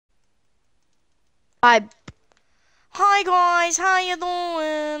Hi. Hi guys, how you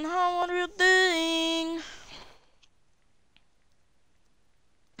doing? How are you doing?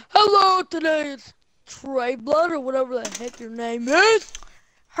 Hello, today is Trey Blood or whatever the heck your name is.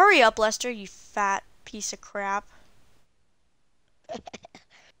 Hurry up, Lester, you fat piece of crap.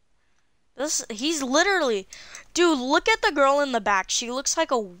 He's literally, dude, look at the girl in the back. She looks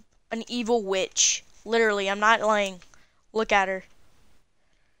like an evil witch. Literally, I'm not lying. Look at her.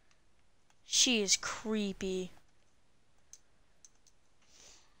 She is creepy.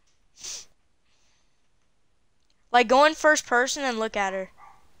 Like, go in first person and look at her.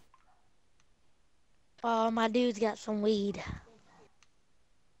 Oh, my dude's got some weed.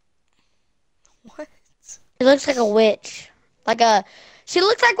 What? She looks like a witch. She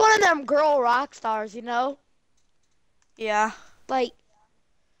looks like one of them girl rock stars, you know? Yeah. Like,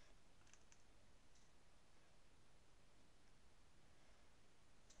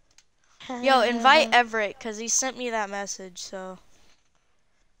 Yo, invite let Everett, because he sent me that message, so.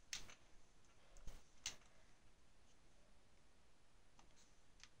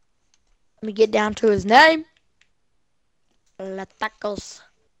 me get down to his name. La Tacos.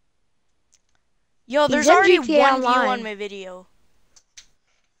 Yo, He's there's in already GTA one view on Online. my video.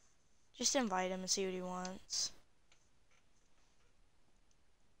 Just invite him and see what he wants.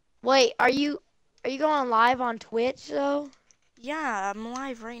 Wait, are you going live on Twitch though? Yeah, I'm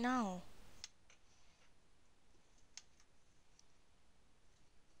live right now.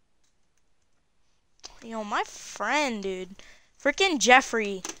 Yo, my friend, dude. Freaking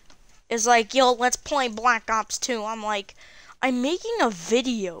Jeffrey is like, yo, let's play Black Ops 2. I'm like, I'm making a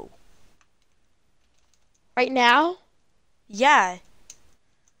video. Right now? Yeah.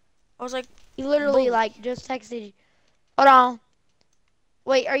 I was like, He literally boy. like just texted you. Hold on.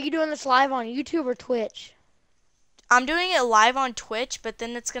 Wait, are you doing this live on YouTube or Twitch? I'm doing it live on Twitch, but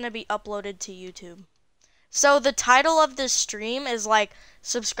then it's going to be uploaded to YouTube. So the title of this stream is like,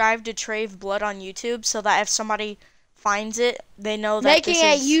 subscribe to Trave Blood on YouTube, so that if somebody finds it, they know that Making this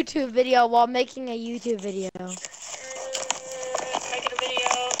a is... YouTube video while making a YouTube video. Making a video.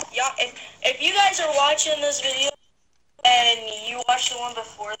 Yeah, if you guys are watching this video and you watched the one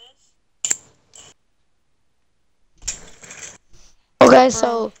before this, Okay, bro,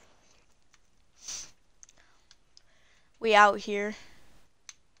 so we out here.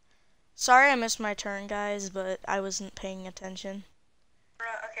 Sorry I missed my turn, guys, but I wasn't paying attention.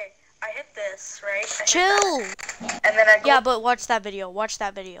 Okay, I hit this, right? Chill! And then I go. Yeah, but watch that video. Watch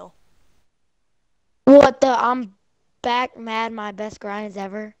that video. what the I'm back mad my best grinds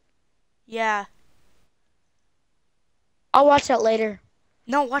ever. Yeah. I'll watch that later.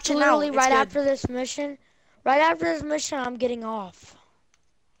 No, watch it now. Literally It's right good. after this mission. Right after this mission I'm getting off.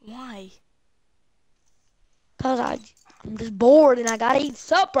 Why? Cause I'm just bored and I gotta eat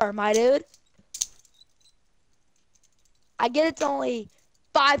supper, my dude. I get it's only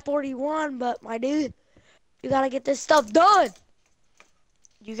 5:41, but my dude, you gotta get this stuff done.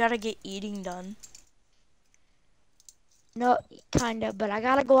 You gotta get eating done. No, kinda, but I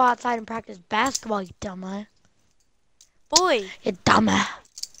gotta go outside and practice basketball, you dumbass. Boy. You dumbass.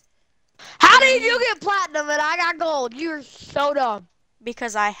 How did you get platinum and I got gold? You're so dumb.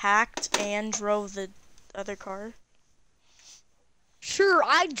 Because I hacked and drove the other car. Sure,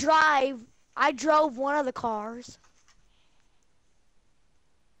 I drove one of the cars.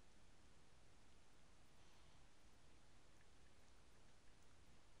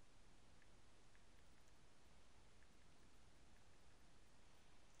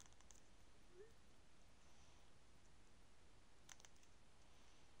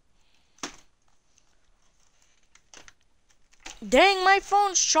 Dang, my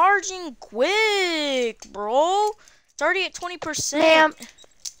phone's charging quick, bro. It's already at 20%. Ma'am,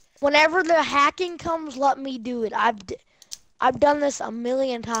 whenever the hacking comes, let me do it. I've done this a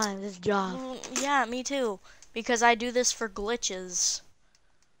million times, this job. Yeah, me too. Because I do this for glitches.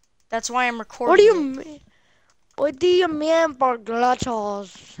 That's why I'm recording What do you mean? What do you mean by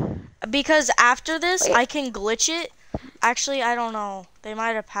glitches? Because after this, Wait. I can glitch it. Actually, I don't know. They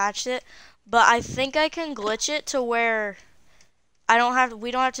might have patched it. But I think I can glitch it to where we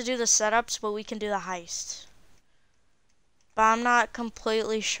don't have to do the setups, but we can do the heist. But I'm not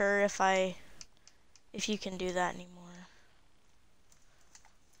completely sure if you can do that anymore.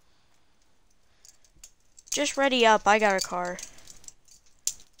 Just ready up, I got a car.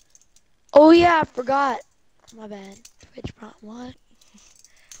 Oh yeah, I forgot. My bad. Twitch prompt, what?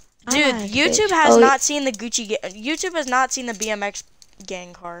 Dude, I'm on YouTube Twitch. has Oh, not seen the YouTube has not seen the BMX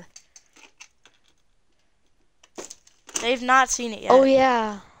gang car. They've not seen it yet. Oh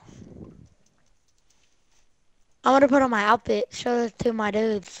yeah. I'm gonna put on my outfit, show it to my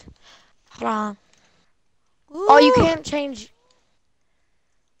dudes. Hold on. Oh, you Ooh. can't change.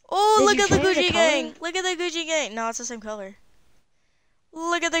 Oh, Did look you at the change the Gucci color? gang. Look at the Gucci gang. No, it's the same color.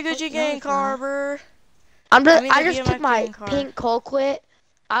 Look at the Wait, Gucci no, gang, it's not. Carver. I'm I just. mean the I just took BMX my gang car. pink coal quit.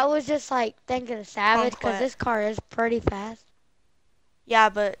 I was just like thinking of Savage because Conquest. this car is pretty fast. Yeah,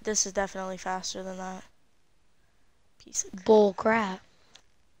 but this is definitely faster than that. Piece of crap. Bull crap.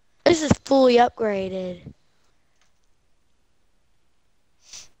 This is fully upgraded.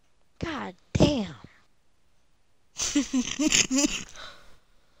 God damn.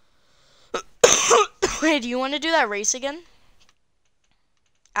 Wait, do you want to do that race again?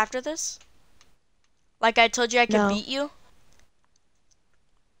 After this? Like I told you I could No. beat you?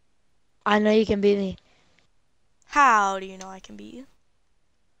 I know you can beat me. How do you know I can beat you?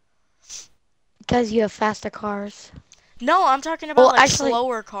 Because you have faster cars. No, I'm talking about Well, like actually,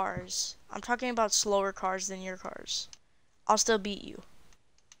 slower cars. I'm talking about slower cars than your cars. I'll still beat you.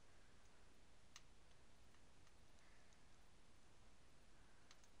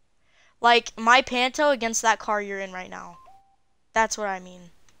 Like my Panto against that car you're in right now. That's what I mean.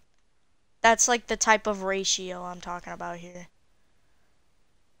 That's like the type of ratio I'm talking about here.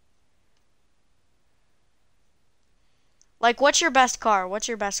 Like, what's your best car? What's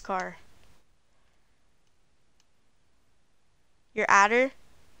your best car? Your Adder?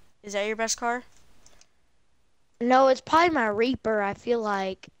 Is that your best car? no, it's probably my Reaper, I feel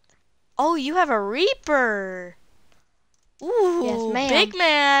like. Oh, you have a Reaper. Yes, Ooh, ma'am. big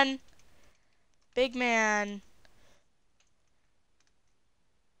man. Big man.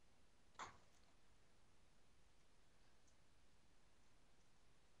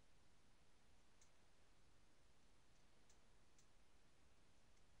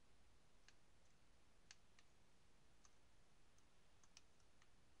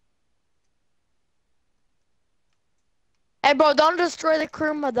 Hey, bro, don't destroy the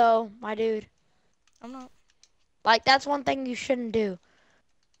Kuruma, though, my dude. I'm not. Like, that's one thing you shouldn't do.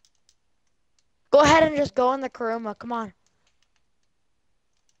 Go ahead and just go in the Kuruma. Come on.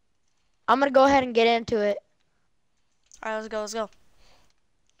 I'm going to go ahead and get into it. Alright, let's go, let's go.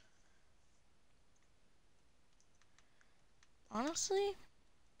 Honestly,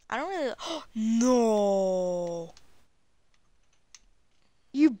 I don't really. No.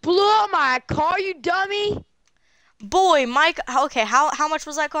 You blew up my car, you dummy. Boy, Mike. Okay, how much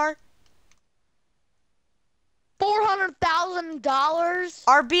was that car? $400,000.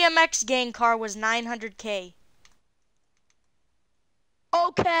 Our BMX gang car was 900K.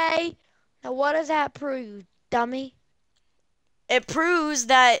 Okay. Now, what does that prove, dummy? It proves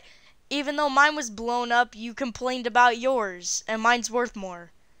that even though mine was blown up, you complained about yours, and mine's worth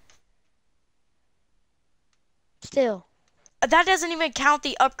more. Still. That doesn't even count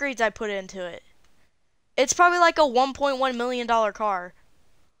the upgrades I put into it. It's probably like a $1.1 million car.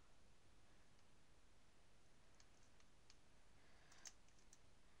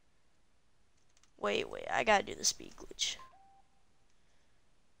 Wait, I gotta do the speed glitch.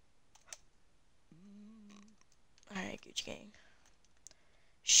 Alright, Gucci gang.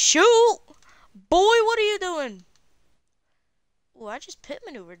 Shoot! Boy, what are you doing? Ooh, I just pit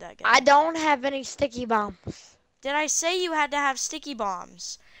maneuvered that guy. I don't have any sticky bombs. Did I say you had to have sticky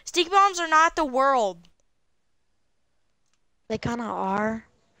bombs? Sticky bombs are not the world. They kind of are.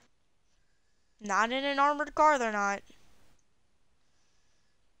 Not in an armored car, they're not.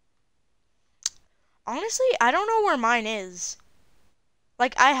 Honestly, I don't know where mine is.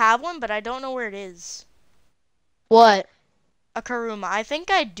 Like, I have one, but I don't know where it is. What? A Karuma. I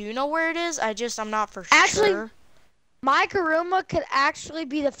think I do know where it is. I'm not for Actually, sure. my Kuruma could actually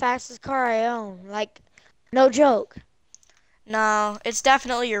be the fastest car I own. Like, no joke. No, it's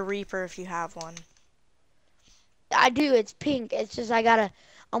definitely your Reaper if you have one. I do. It's pink. It's just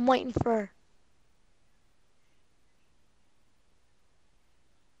I'm waiting for.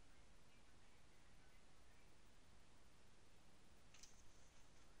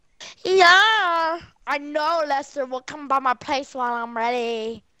 Yeah. I know Lester will come by my place while I'm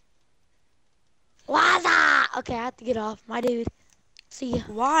ready. Waza! Okay, I have to get off. My dude. See ya.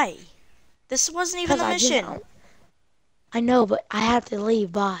 Why? This wasn't even the mission. I know, but I have to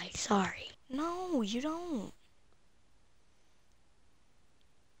leave. Bye. Sorry. No, you don't.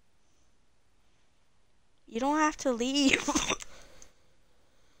 You don't have to leave.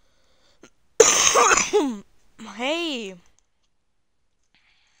 Hey.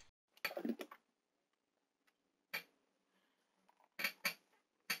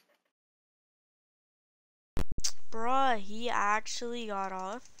 Bruh, he actually got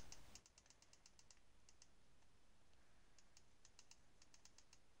off.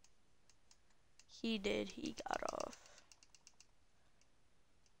 He did. He got off.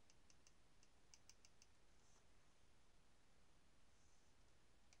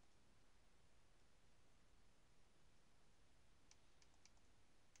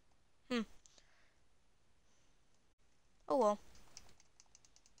 Oh well.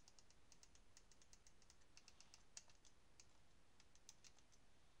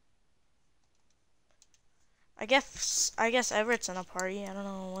 I guess Everett's in a party. I don't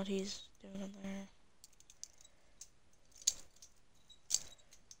know what he's doing in there.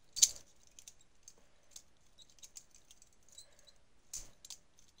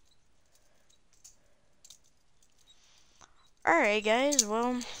 Alright guys,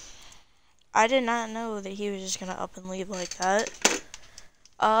 well, I did not know that he was just gonna up and leave like that.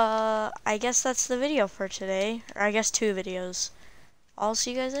 I guess that's the video for today. Or I guess 2 videos. I'll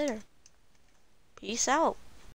see you guys later. Peace out.